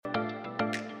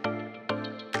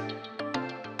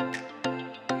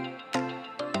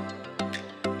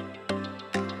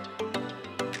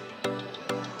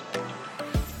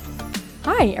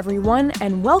Hi, everyone,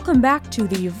 and welcome back to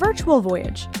the Virtual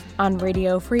Voyage on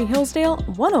Radio Free Hillsdale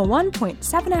 101.7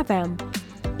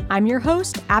 FM. I'm your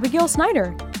host, Abigail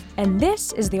Snyder, and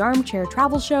this is the Armchair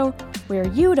Travel Show where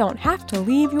you don't have to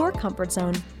leave your comfort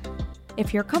zone.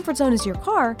 If your comfort zone is your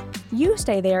car, you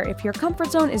stay there. If your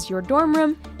comfort zone is your dorm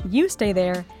room, you stay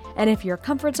there. And if your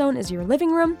comfort zone is your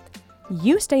living room,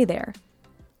 you stay there.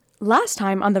 Last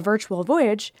time on the Virtual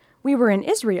Voyage, we were in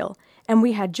Israel, and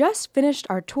we had just finished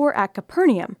our tour at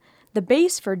Capernaum, the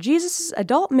base for Jesus'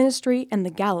 adult ministry in the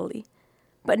Galilee.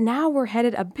 But now we're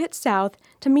headed a bit south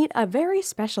to meet a very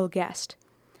special guest.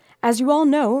 As you all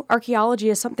know,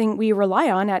 archaeology is something we rely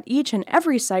on at each and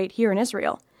every site here in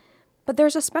Israel. But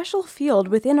there's a special field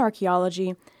within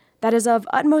archaeology that is of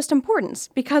utmost importance,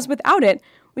 because without it,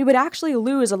 we would actually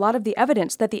lose a lot of the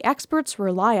evidence that the experts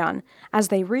rely on as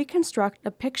they reconstruct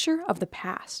a picture of the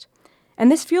past. And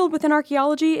this field within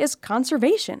archaeology is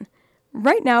conservation.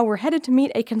 Right now, we're headed to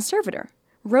meet a conservator,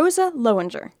 Rosa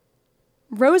Lowinger.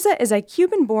 Rosa is a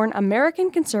Cuban-born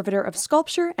American conservator of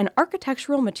sculpture and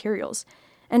architectural materials,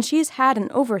 and she's had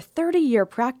an over 30-year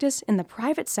practice in the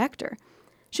private sector.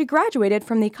 She graduated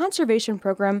from the conservation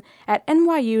program at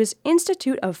NYU's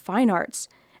Institute of Fine Arts,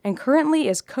 and currently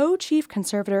is co-chief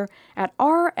conservator at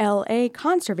RLA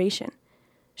Conservation.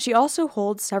 She also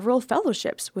holds several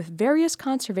fellowships with various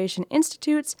conservation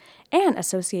institutes and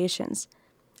associations.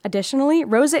 Additionally,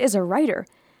 Rosa is a writer,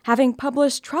 having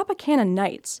published Tropicana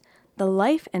Nights, the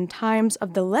life and times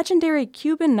of the legendary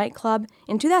Cuban nightclub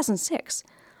in 2006,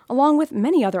 along with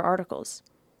many other articles.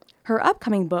 Her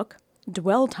upcoming book,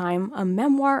 Dwell Time, a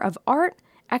memoir of art,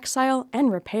 exile,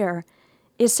 and repair,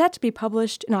 is set to be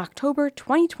published in October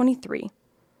 2023.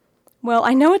 Well,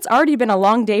 I know it's already been a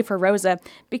long day for Rosa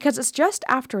because it's just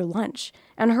after lunch,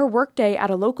 and her workday at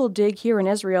a local dig here in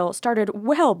Israel started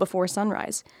well before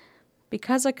sunrise.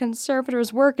 Because a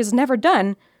conservator's work is never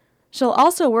done, she'll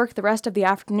also work the rest of the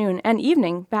afternoon and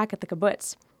evening back at the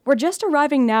kibbutz. We're just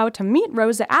arriving now to meet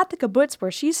Rosa at the kibbutz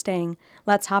where she's staying.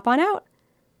 Let's hop on out.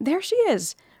 There she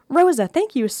is. Rosa,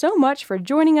 thank you so much for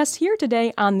joining us here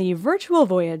today on the Virtual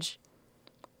Voyage.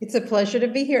 It's a pleasure to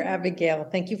be here, Abigail.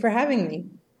 Thank you for having me.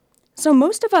 So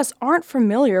most of us aren't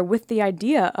familiar with the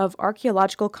idea of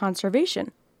archaeological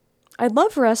conservation. I'd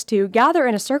love for us to gather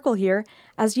in a circle here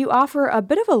as you offer a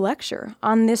bit of a lecture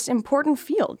on this important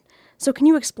field. So can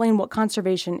you explain what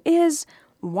conservation is,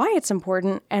 why it's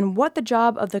important, and what the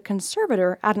job of the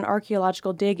conservator at an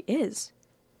archaeological dig is?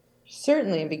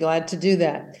 Certainly, I'd be glad to do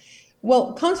that.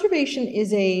 Well, conservation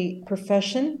is a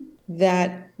profession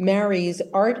that marries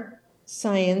art,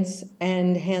 science,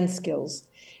 and hand skills.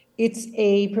 It's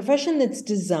a profession that's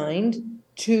designed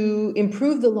to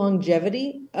improve the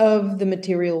longevity of the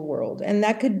material world. And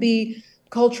that could be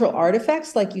cultural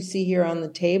artifacts like you see here on the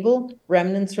table,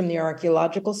 remnants from the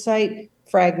archaeological site,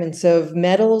 fragments of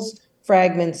metals,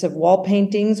 fragments of wall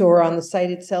paintings, or on the site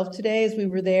itself today as we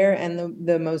were there, and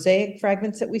the mosaic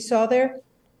fragments that we saw there.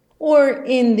 Or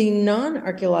in the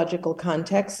non-archaeological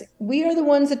context, we are the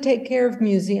ones that take care of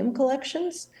museum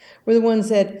collections. We're the ones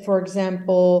that, for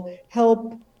example,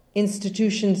 help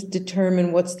institutions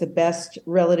determine what's the best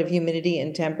relative humidity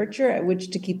and temperature at which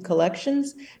to keep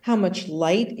collections, how much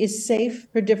light is safe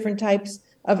for different types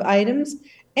of items.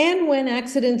 And when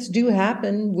accidents do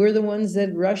happen, we're the ones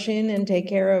that rush in and take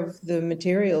care of the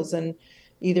materials and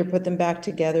either put them back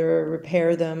together or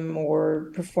repair them or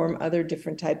perform other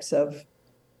different types of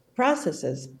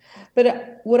processes.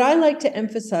 But what I like to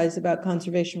emphasize about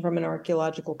conservation from an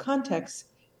archaeological context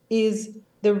is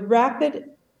the rapid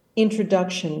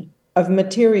introduction of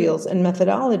materials and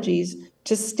methodologies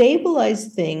to stabilize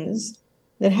things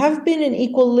that have been in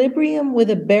equilibrium with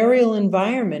a burial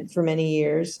environment for many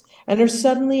years and are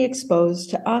suddenly exposed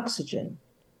to oxygen.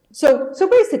 So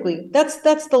basically, that's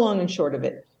the long and short of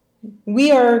it.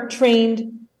 We are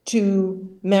trained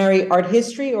to marry art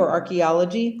history or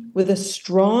archaeology with a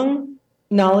strong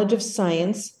knowledge of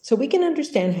science so we can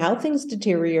understand how things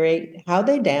deteriorate, how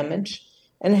they damage,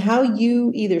 and how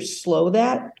you either slow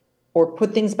that or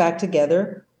put things back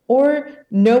together, or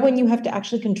know when you have to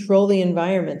actually control the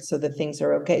environment so that things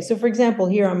are okay. So for example,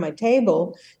 here on my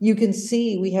table, you can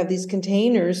see we have these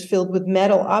containers filled with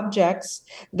metal objects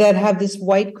that have this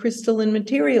white crystalline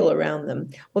material around them.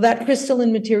 Well, that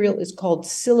crystalline material is called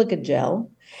silica gel.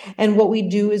 And what we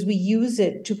do is we use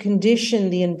it to condition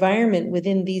the environment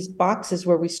within these boxes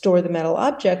where we store the metal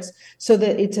objects so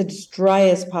that it's as dry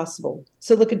as possible.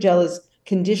 Silica gel is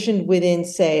conditioned within,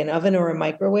 say, an oven or a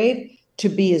microwave to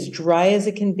be as dry as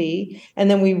it can be.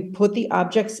 And then we put the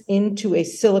objects into a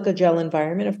silica gel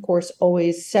environment, of course,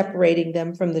 always separating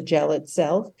them from the gel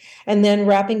itself, and then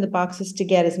wrapping the boxes to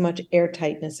get as much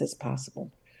airtightness as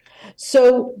possible.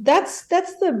 So that's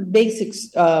the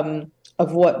basics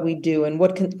of what we do and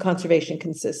what conservation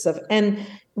consists of. And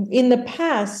in the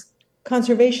past,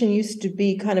 conservation used to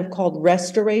be kind of called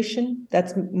restoration.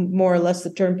 That's more or less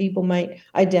the term people might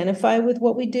identify with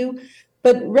what we do.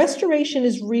 But restoration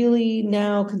is really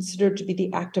now considered to be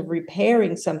the act of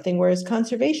repairing something, whereas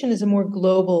conservation is a more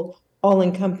global,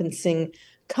 all-encompassing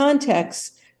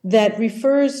context that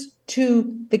refers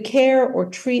to the care or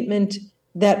treatment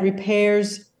that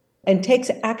repairs and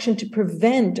takes action to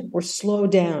prevent or slow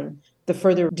down the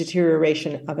further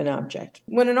deterioration of an object.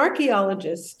 When an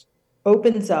archaeologist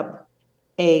opens up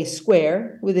a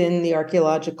square within the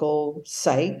archaeological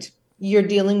site, you're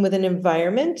dealing with an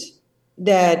environment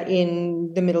that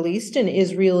in the Middle East and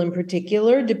Israel in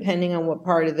particular, depending on what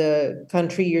part of the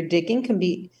country you're digging, can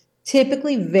be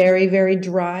typically very, very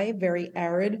dry, very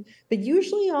arid, but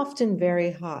usually often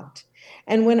very hot.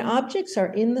 And when objects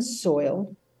are in the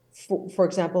soil, for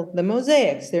example, the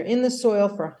mosaics, they're in the soil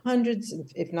for hundreds,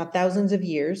 if not thousands of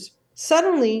years,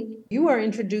 suddenly you are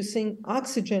introducing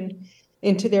oxygen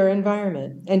into their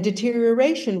environment. And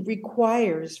deterioration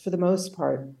requires, for the most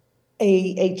part,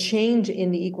 a change in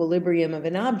the equilibrium of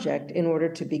an object in order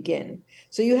to begin.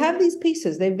 So you have these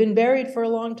pieces, they've been buried for a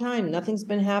long time, nothing's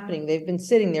been happening, they've been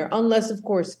sitting there, unless, of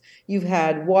course, you've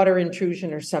had water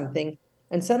intrusion or something,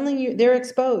 and suddenly they're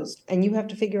exposed, and you have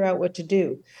to figure out what to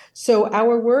do. So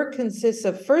our work consists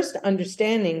of first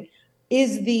understanding,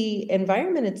 is the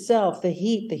environment itself, the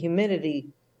heat, the humidity,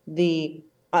 the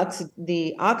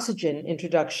oxygen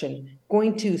introduction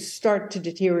going to start to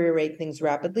deteriorate things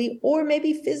rapidly, or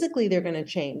maybe physically they're going to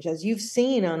change. As you've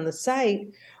seen on the site,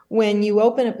 when you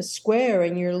open up a square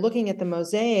and you're looking at the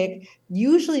mosaic,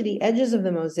 usually the edges of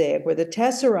the mosaic where the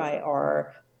tesserae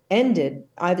are ended,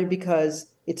 either because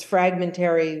it's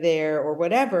fragmentary there or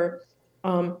whatever,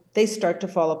 they start to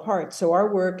fall apart. So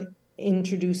our work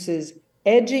introduces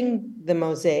edging the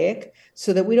mosaic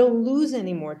so that we don't lose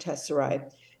any more tesserae.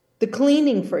 The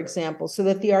cleaning, for example, so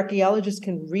that the archaeologists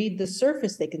can read the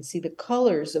surface, they can see the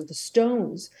colors of the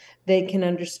stones, they can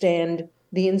understand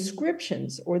the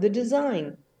inscriptions or the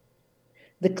design.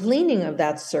 The cleaning of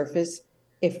that surface,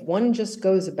 if one just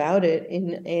goes about it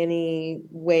in any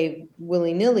way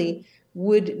willy-nilly,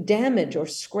 would damage or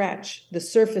scratch the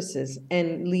surfaces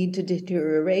and lead to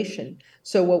deterioration.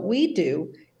 So what we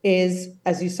do is,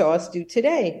 as you saw us do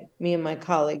today, me and my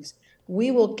colleagues, we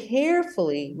will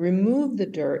carefully remove the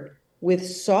dirt with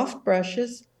soft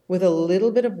brushes, with a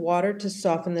little bit of water to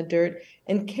soften the dirt,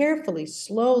 and carefully,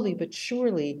 slowly but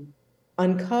surely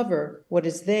uncover what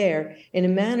is there in a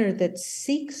manner that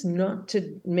seeks not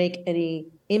to make any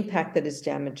impact that is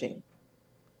damaging.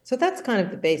 So that's kind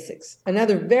of the basics.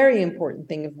 Another very important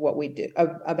thing of what we do,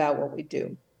 about what we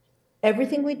do.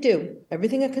 Everything we do,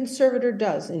 everything a conservator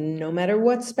does, and no matter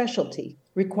what specialty,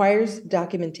 requires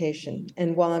documentation.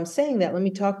 And while I'm saying that, let me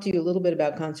talk to you a little bit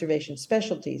about conservation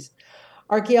specialties.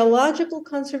 Archaeological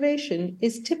conservation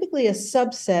is typically a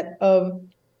subset of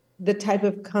the type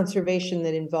of conservation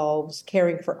that involves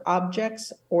caring for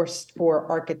objects or for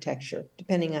architecture,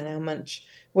 depending on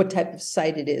what type of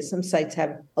site it is. Some sites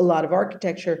have a lot of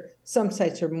architecture, some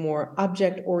sites are more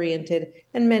object-oriented,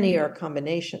 and many are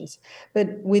combinations.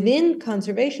 But within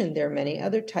conservation, there are many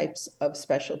other types of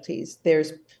specialties.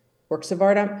 There's works of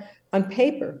art on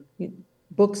paper,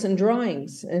 books and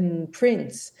drawings and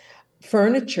prints,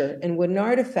 furniture and wooden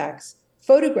artifacts.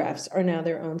 Photographs are now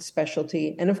their own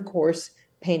specialty, and of course,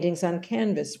 paintings on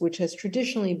canvas, which has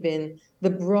traditionally been the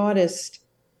broadest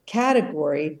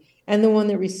category and the one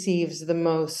that receives the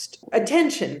most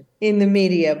attention in the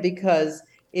media because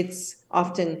it's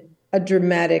often a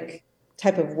dramatic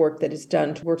type of work that is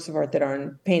done to works of art that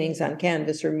aren't paintings on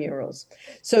canvas or murals.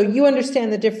 So you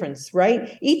understand the difference,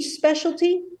 right? Each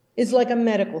specialty is like a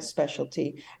medical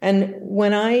specialty. And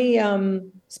when I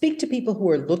speak to people who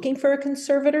are looking for a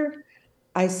conservator,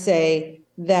 I say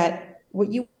that what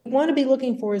you want to be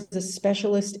looking for is a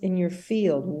specialist in your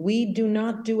field. We do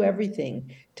not do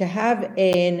everything. To have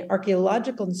an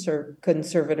archaeological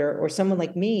conservator or someone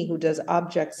like me who does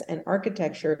objects and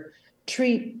architecture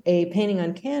treat a painting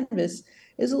on canvas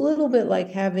is a little bit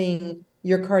like having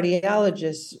your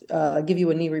cardiologist give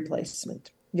you a knee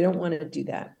replacement. You don't want to do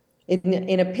that.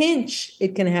 In a pinch,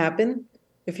 it can happen.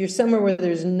 If you're somewhere where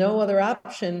there's no other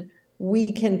option, we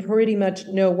can pretty much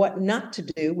know what not to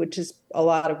do, which is a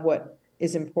lot of what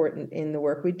is important in the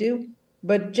work we do.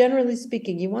 But generally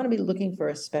speaking, you want to be looking for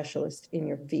a specialist in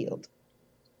your field.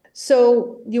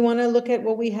 So you want to look at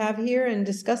what we have here and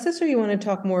discuss this, or you want to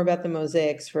talk more about the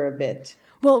mosaics for a bit?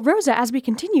 Well, Rosa, as we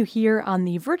continue here on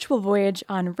the virtual voyage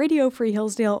on Radio Free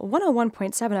Hillsdale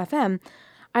 101.7 FM,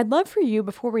 I'd love for you,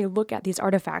 before we look at these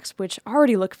artifacts, which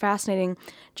already look fascinating,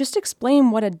 just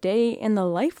explain what a day in the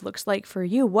life looks like for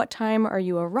you. What time are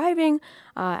you arriving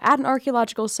at an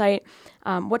archaeological site?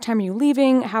 What time are you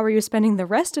leaving? How are you spending the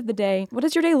rest of the day? What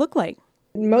does your day look like?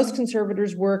 Most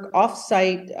conservators work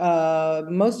off-site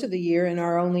most of the year and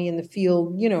are only in the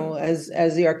field,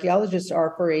 as the archaeologists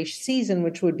are for a season,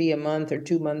 which would be a month or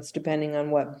 2 months, depending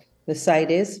on what the site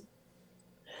is.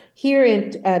 Here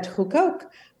at Hukok,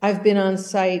 I've been on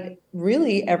site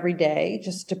really every day,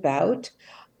 just about.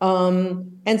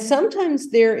 And sometimes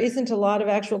there isn't a lot of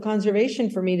actual conservation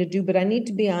for me to do, but I need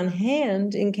to be on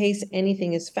hand in case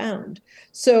anything is found.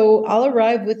 So I'll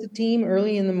arrive with the team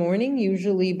early in the morning,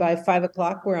 usually by 5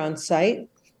 o'clock, we're on site.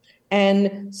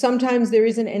 And sometimes there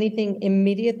isn't anything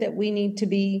immediate that we need to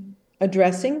be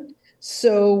addressing.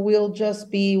 So we'll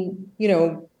just be,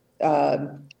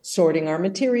 sorting our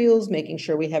materials, making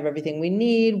sure we have everything we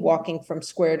need, walking from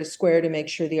square to square to make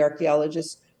sure the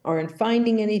archaeologists aren't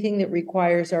finding anything that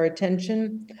requires our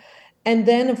attention. And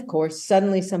then, of course,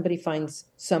 suddenly somebody finds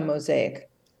some mosaic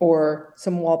or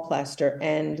some wall plaster,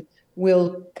 and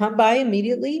we'll come by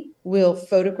immediately. We'll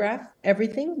photograph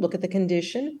everything, look at the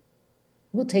condition.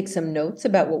 We'll take some notes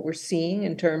about what we're seeing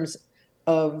in terms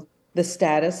of the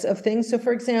status of things. So,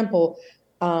 for example,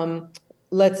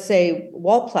 let's say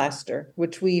wall plaster,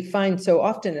 which we find so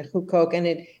often at Hukok, and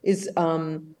it is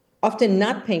often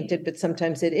not painted, but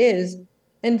sometimes it is.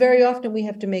 And very often we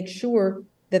have to make sure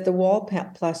that the wall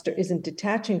plaster isn't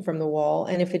detaching from the wall.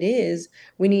 And if it is,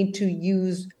 we need to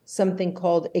use something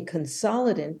called a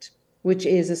consolidant, which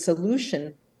is a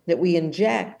solution that we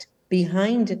inject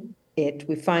behind it.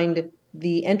 We find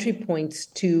the entry points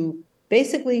to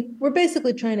we're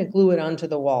basically trying to glue it onto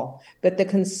the wall. But the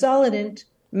consolidant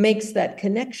makes that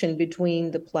connection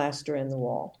between the plaster and the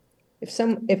wall.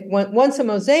 Once a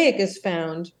mosaic is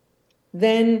found,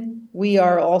 then we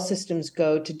are all systems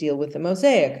go to deal with the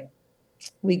mosaic.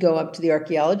 We go up to the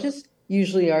archaeologist.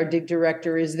 Usually our dig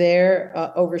director is there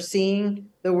overseeing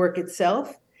the work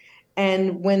itself.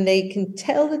 And when they can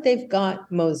tell that they've got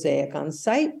mosaic on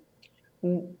site,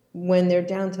 when they're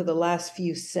down to the last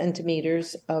few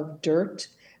centimeters of dirt,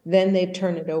 then they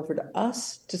turn it over to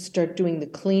us to start doing the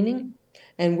cleaning.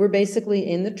 And we're basically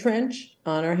in the trench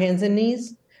on our hands and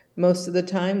knees most of the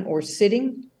time, or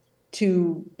sitting,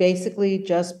 to basically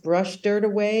just brush dirt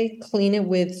away, clean it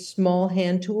with small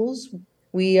hand tools.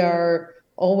 We are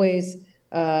always,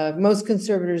 most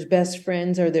conservators' best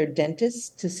friends are their dentists,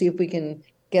 to see if we can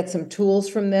get some tools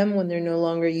from them when they're no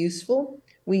longer useful.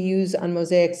 We use on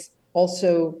mosaics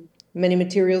also many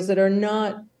materials that are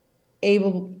not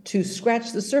able to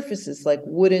scratch the surfaces, like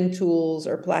wooden tools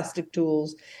or plastic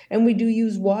tools. And we do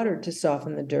use water to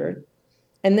soften the dirt.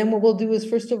 And then what we'll do is,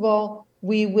 first of all,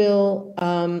 we will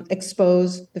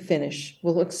expose the finish.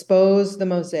 We'll expose the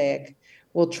mosaic.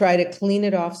 We'll try to clean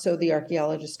it off so the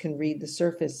archaeologist can read the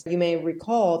surface. You may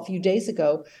recall a few days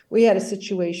ago, we had a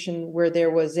situation where there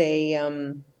was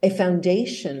a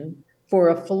foundation for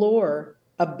a floor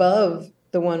above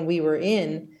the one we were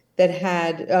in that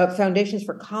had foundations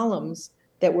for columns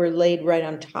that were laid right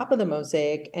on top of the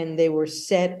mosaic, and they were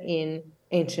set in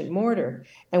ancient mortar.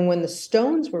 And when the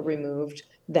stones were removed,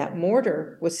 that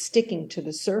mortar was sticking to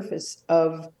the surface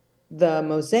of the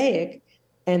mosaic,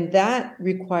 and that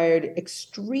required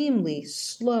extremely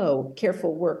slow,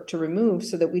 careful work to remove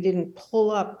so that we didn't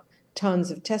pull up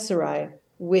tons of tesserae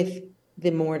with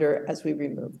the mortar as we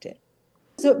removed it.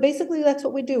 So basically that's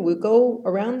what we do. We go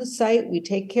around the site, we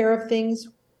take care of things.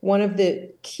 One of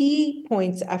the key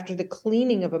points after the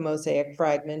cleaning of a mosaic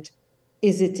fragment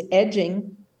is its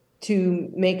edging,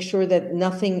 to make sure that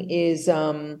nothing is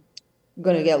going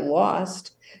to get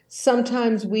lost.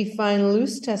 Sometimes we find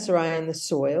loose tesserae in the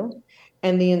soil,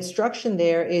 and the instruction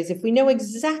there is, if we know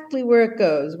exactly where it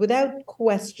goes, without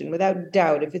question, without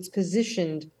doubt, if it's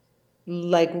positioned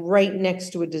like right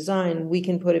next to a design, we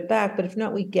can put it back. But if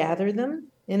not, we gather them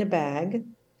in a bag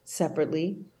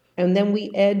separately, and then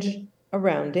we edge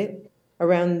around it,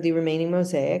 around the remaining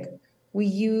mosaic. We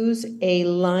use a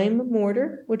lime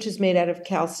mortar, which is made out of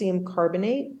calcium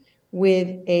carbonate, with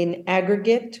an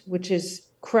aggregate, which is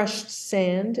crushed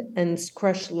sand and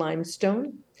crushed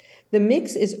limestone. The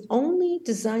mix is only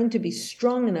designed to be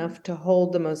strong enough to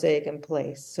hold the mosaic in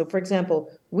place. So, for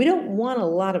example, we don't want a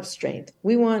lot of strength.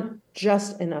 We want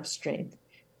just enough strength.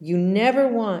 You never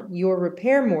want your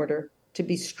repair mortar to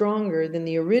be stronger than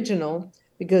the original,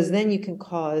 because then you can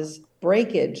cause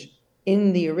breakage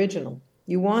in the original.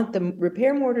 You want the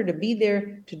repair mortar to be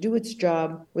there to do its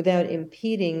job without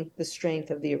impeding the strength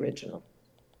of the original.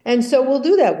 And so we'll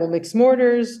do that. We'll mix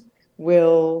mortars.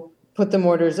 We'll put the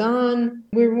mortars on.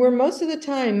 We're most of the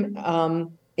time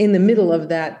in the middle of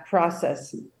that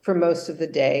process for most of the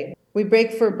day. We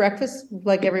break for breakfast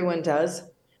like everyone does,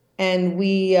 and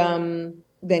we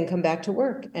then come back to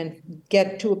work and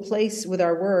get to a place with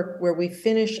our work where we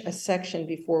finish a section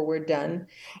before we're done.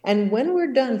 And when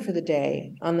we're done for the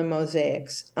day on the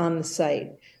mosaics on the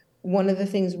site, one of the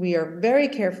things we are very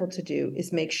careful to do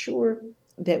is make sure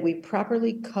that we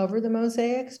properly cover the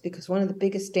mosaics, because one of the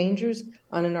biggest dangers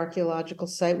on an archaeological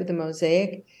site with a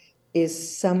mosaic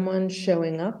is someone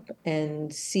showing up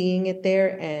and seeing it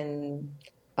there and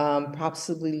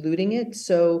possibly looting it.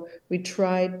 So we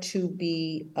tried to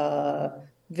be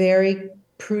very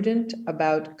prudent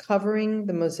about covering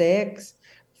the mosaics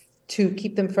to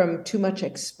keep them from too much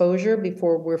exposure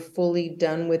before we're fully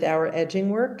done with our edging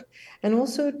work, and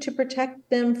also to protect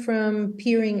them from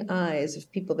peering eyes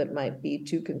of people that might be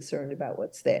too concerned about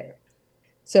what's there.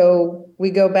 So we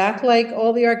go back like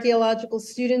all the archaeological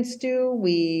students do.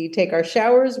 We take our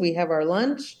showers, we have our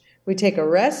lunch, we take a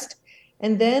rest,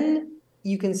 and then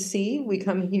you can see we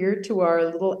come here to our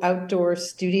little outdoor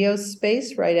studio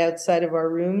space right outside of our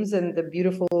rooms, and the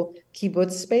beautiful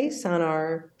kibbutz space on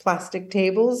our plastic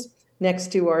tables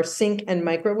next to our sink and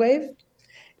microwave.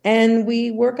 And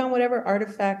we work on whatever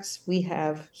artifacts we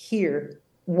have here.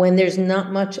 When there's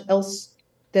not much else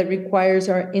that requires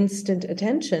our instant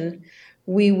attention,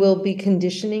 we will be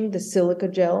conditioning the silica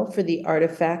gel for the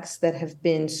artifacts that have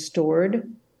been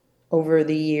stored over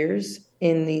the years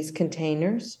in these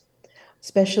containers,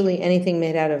 especially anything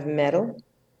made out of metal.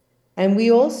 And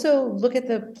we also look at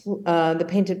the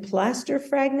painted plaster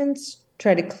fragments,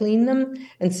 try to clean them.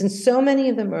 And since so many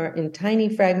of them are in tiny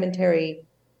fragmentary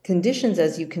conditions,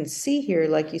 as you can see here,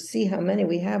 like you see how many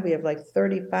we have like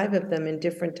 35 of them in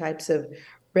different types of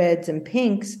reds and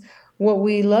pinks. What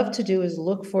we love to do is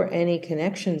look for any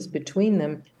connections between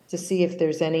them to see if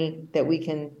there's any that we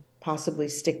can possibly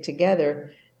stick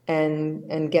together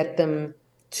and get them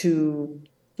to,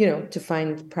 to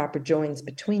find proper joins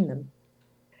between them.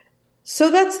 So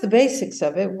that's the basics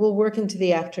of it. We'll work into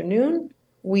the afternoon.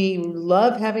 We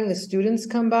love having the students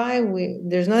come by.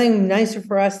 There's nothing nicer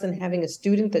for us than having a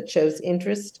student that shows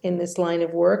interest in this line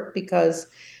of work, because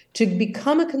to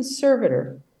become a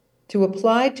conservator, to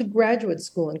apply to graduate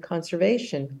school in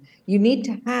conservation, you need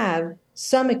to have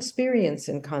some experience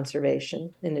in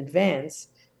conservation in advance.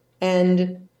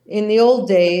 And in the old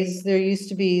days, there used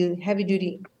to be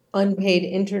heavy-duty unpaid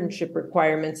internship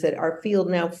requirements that our field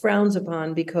now frowns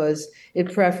upon because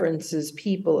it preferences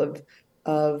people of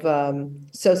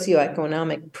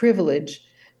socioeconomic privilege.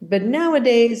 But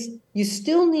nowadays, you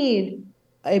still need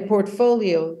a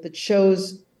portfolio that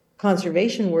shows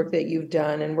conservation work that you've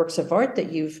done and works of art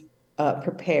that you've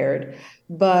prepared.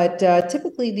 But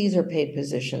typically, these are paid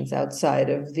positions outside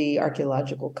of the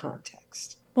archaeological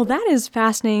context. Well, that is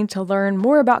fascinating to learn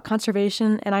more about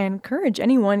conservation, and I encourage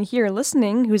anyone here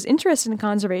listening who's interested in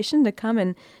conservation to come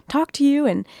and talk to you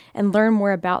and learn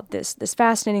more about this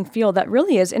fascinating field that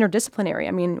really is interdisciplinary.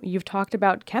 I mean, you've talked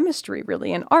about chemistry,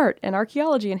 really, and art, and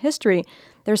archaeology, and history.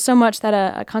 There's so much that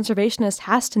a conservationist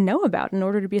has to know about in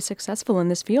order to be successful in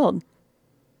this field.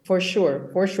 For sure.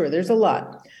 There's a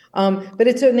lot. But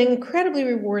it's an incredibly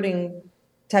rewarding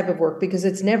type of work because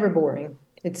it's never boring.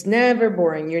 It's never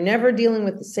boring. You're never dealing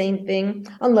with the same thing,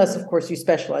 unless, of course, you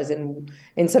specialize in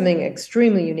something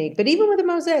extremely unique. But even with a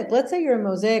mosaic, let's say you're a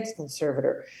mosaics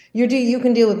conservator, you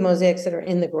can deal with mosaics that are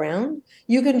in the ground.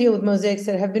 You can deal with mosaics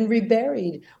that have been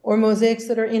reburied, or mosaics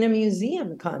that are in a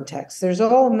museum context. There's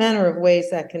all manner of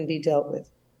ways that can be dealt with.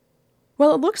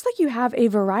 Well, it looks like you have a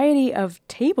variety of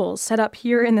tables set up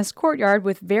here in this courtyard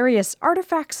with various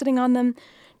artifacts sitting on them.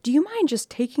 Do you mind just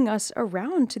taking us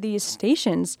around to these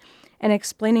stations and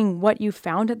explaining what you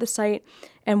found at the site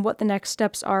and what the next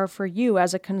steps are for you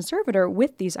as a conservator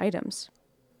with these items?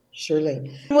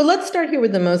 Surely. Well, let's start here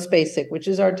with the most basic, which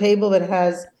is our table that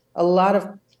has a lot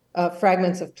of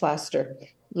fragments of plaster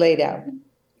laid out.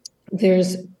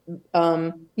 There's,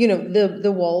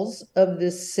 the walls of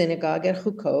this synagogue at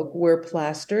Hukok were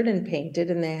plastered and painted,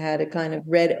 and they had a kind of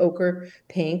red ochre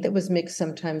paint that was mixed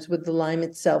sometimes with the lime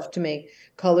itself to make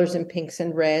colors in pinks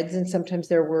and reds. And sometimes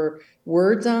there were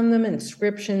words on them,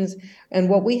 inscriptions. And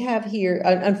what we have here,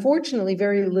 unfortunately,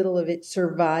 very little of it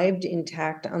survived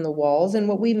intact on the walls. And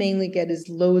what we mainly get is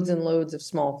loads and loads of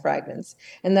small fragments.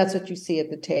 And that's what you see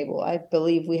at the table. I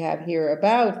believe we have here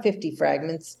about 50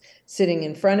 fragments sitting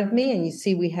in front of me. And you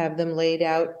see we have them laid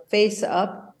out face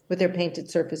up with their painted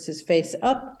surfaces face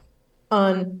up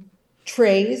on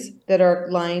trays that are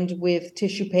lined with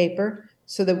tissue paper,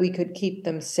 so that we could keep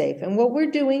them safe. And what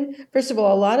we're doing, first of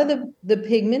all, a lot of the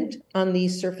pigment on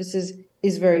these surfaces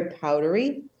is very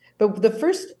powdery. But the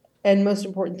first and most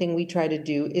important thing we try to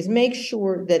do is make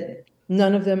sure that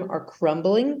None of them are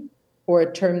crumbling, or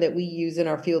a term that we use in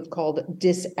our field called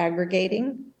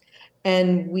disaggregating.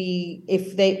 And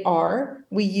if they are,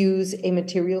 we use a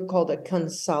material called a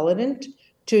consolidant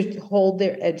to hold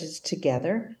their edges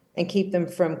together and keep them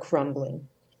from crumbling.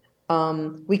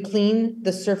 We clean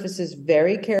the surfaces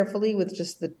very carefully with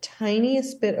just the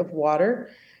tiniest bit of water.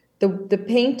 The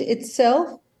paint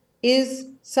itself is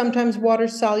sometimes water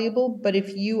soluble, but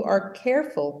if you are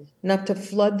careful not to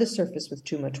flood the surface with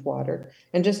too much water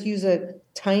and just use a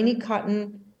tiny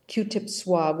cotton Q-tip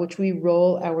swab, which we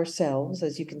roll ourselves,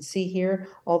 as you can see here,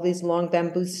 all these long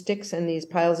bamboo sticks and these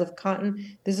piles of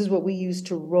cotton. This is what we use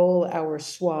to roll our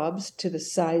swabs to the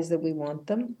size that we want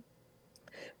them.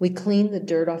 We clean the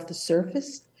dirt off the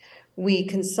surface. We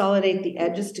consolidate the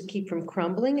edges to keep from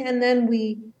crumbling, and then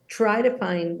we try to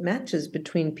find matches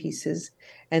between pieces.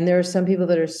 And there are some people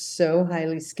that are so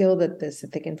highly skilled at this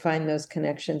that they can find those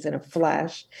connections in a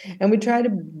flash. And we try to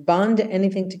bond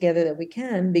anything together that we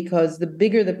can, because the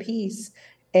bigger the piece,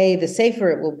 the safer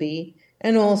it will be,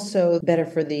 and also better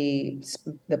for the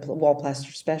wall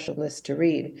plaster specialist to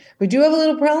read. We do have a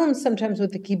little problem sometimes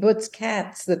with the kibbutz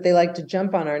cats, that they like to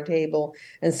jump on our table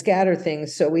and scatter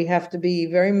things. So we have to be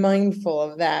very mindful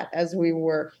of that as we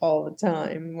work all the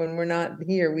time. When we're not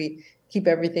here, we keep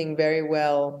everything very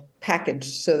well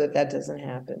packaged so that that doesn't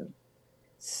happen.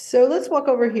 So let's walk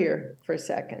over here for a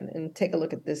second and take a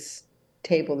look at this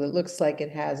table that looks like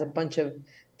it has a bunch of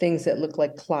things that look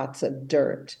like clots of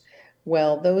dirt.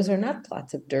 Well, those are not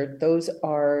clots of dirt. Those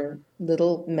are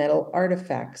little metal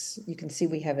artifacts. You can see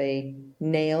we have a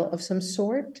nail of some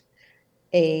sort,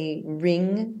 a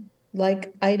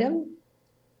ring-like item,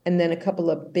 and then a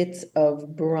couple of bits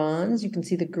of bronze. You can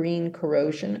see the green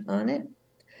corrosion on it.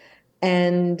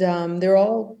 And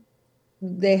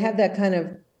they have that kind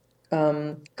of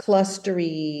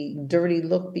clustery, dirty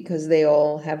look because they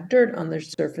all have dirt on their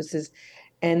surfaces.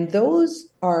 And those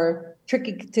are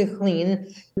tricky to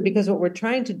clean, because what we're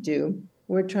trying to do,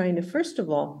 we're trying to, first of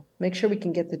all, make sure we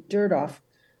can get the dirt off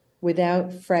without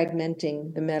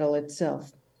fragmenting the metal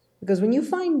itself. Because when you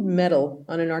find metal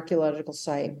on an archaeological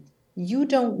site, you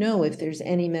don't know if there's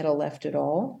any metal left at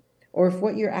all, or if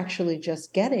what you're actually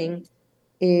just getting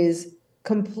is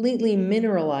completely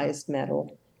mineralized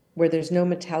metal where there's no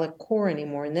metallic core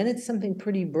anymore. And then it's something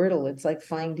pretty brittle. It's like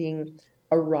finding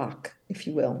a rock, if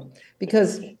you will.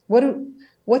 Because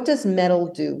what does metal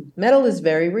do? Metal is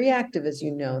very reactive, as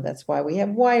you know. That's why we have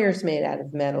wires made out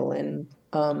of metal, and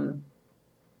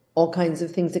all kinds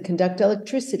of things that conduct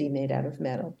electricity made out of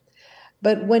metal.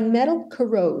 But when metal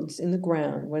corrodes in the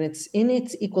ground, when it's in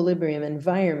its equilibrium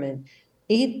environment,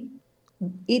 it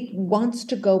wants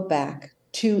to go back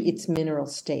to its mineral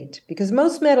state, because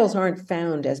most metals aren't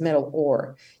found as metal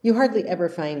ore. You hardly ever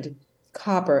find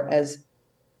copper as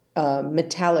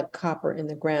metallic copper in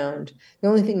the ground. The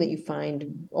only thing that you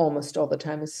find almost all the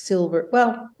time is silver.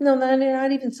 Well, no,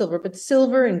 not even silver, but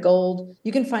silver and gold.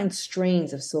 You can find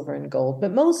strains of silver and gold,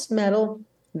 but most metal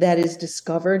that is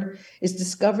discovered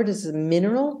as a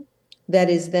mineral that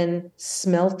is then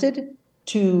smelted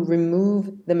to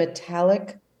remove the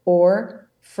metallic ore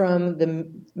from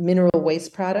the mineral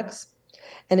waste products.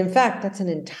 And in fact, that's an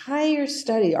entire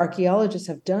study archaeologists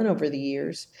have done over the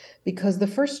years, because the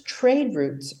first trade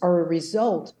routes are a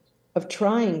result of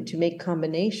trying to make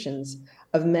combinations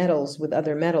of metals with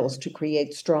other metals to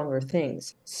create stronger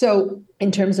things. So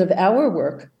in terms of our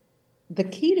work, the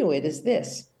key to it is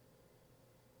this.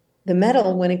 The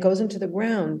metal, when it goes into the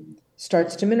ground,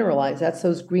 starts to mineralize. That's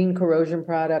those green corrosion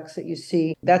products that you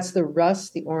see. That's the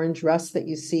rust, the orange rust that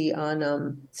you see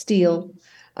on steel,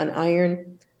 on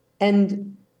iron.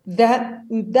 And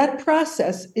that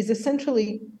process is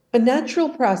essentially a natural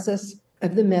process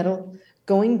of the metal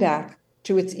going back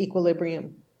to its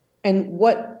equilibrium. And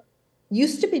what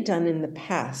used to be done in the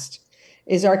past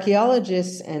is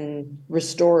archaeologists and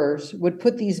restorers would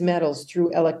put these metals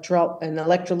through an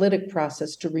electrolytic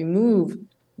process to remove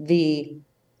the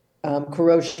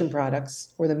corrosion products,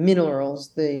 or the minerals,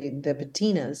 the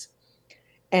patinas,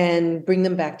 and bring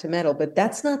them back to metal. But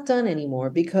that's not done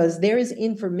anymore, because there is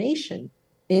information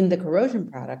in the corrosion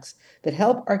products that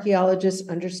help archaeologists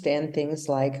understand things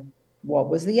like, what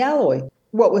was the alloy?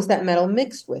 What was that metal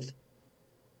mixed with?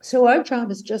 So our job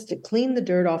is just to clean the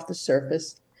dirt off the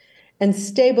surface and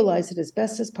stabilize it as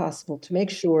best as possible to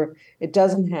make sure it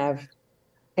doesn't have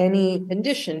any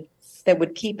condition that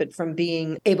would keep it from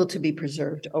being able to be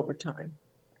preserved over time.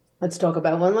 Let's talk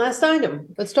about one last item.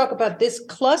 Let's talk about this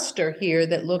cluster here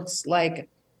that looks like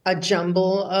a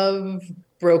jumble of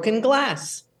broken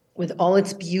glass with all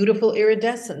its beautiful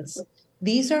iridescence.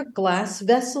 These are glass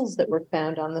vessels that were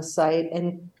found on the site,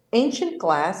 and ancient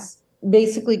glass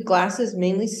Basically, glass is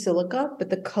mainly silica, but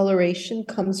the coloration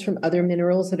comes from other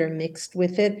minerals that are mixed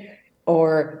with it,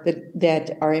 or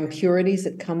that are impurities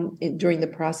that come during the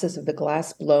process of the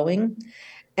glass blowing.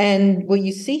 And what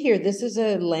you see here, this is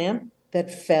a lamp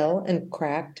that fell and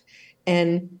cracked,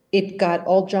 and it got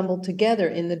all jumbled together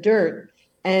in the dirt.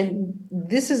 And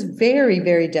this is very,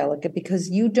 very delicate because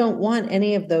you don't want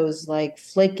any of those like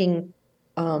flaking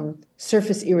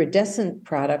surface iridescent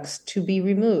products to be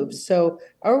removed. So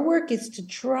our work is to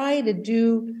try to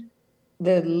do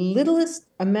the littlest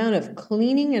amount of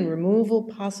cleaning and removal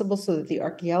possible so that the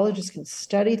archaeologists can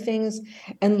study things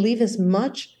and leave as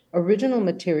much original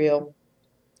material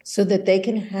so that they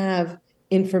can have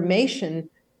information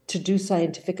to do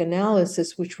scientific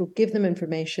analysis, which will give them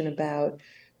information about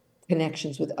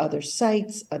connections with other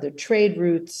sites, other trade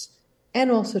routes, and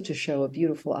also to show a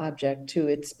beautiful object to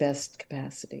its best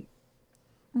capacity.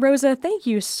 Rosa, thank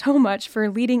you so much for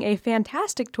leading a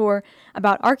fantastic tour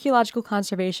about archaeological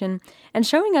conservation and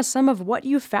showing us some of what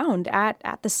you found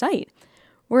at the site.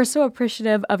 We're so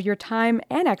appreciative of your time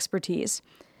and expertise.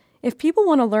 If people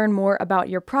want to learn more about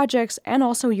your projects and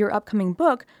also your upcoming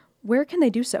book, where can they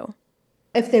do so?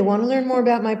 If they want to learn more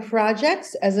about my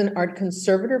projects as an art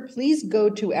conservator, please go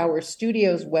to our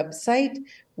studio's website,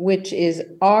 which is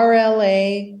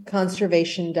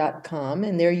rlaconservation.com.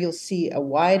 And there you'll see a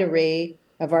wide array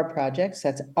of our projects.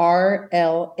 That's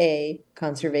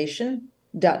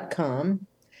rlaconservation.com.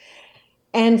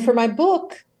 And for my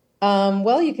book,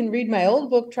 you can read my old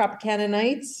book, Tropicana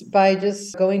Nights, by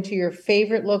just going to your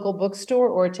favorite local bookstore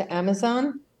or to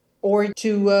Amazon or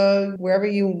to wherever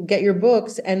you get your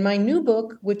books. And my new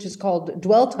book, which is called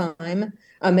Dwell Time,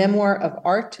 a memoir of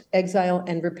art, exile,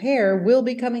 and repair, will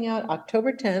be coming out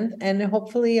October 10th. And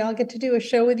hopefully I'll get to do a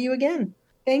show with you again.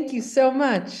 Thank you so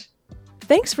much.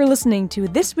 Thanks for listening to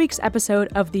this week's episode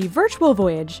of The Virtual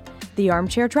Voyage, the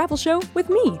Armchair Travel Show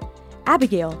with me,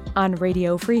 Abigail, on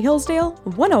Radio Free Hillsdale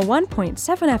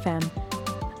 101.7 FM.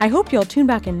 I hope you'll tune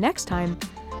back in next time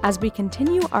as we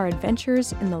continue our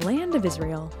adventures in the land of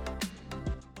Israel.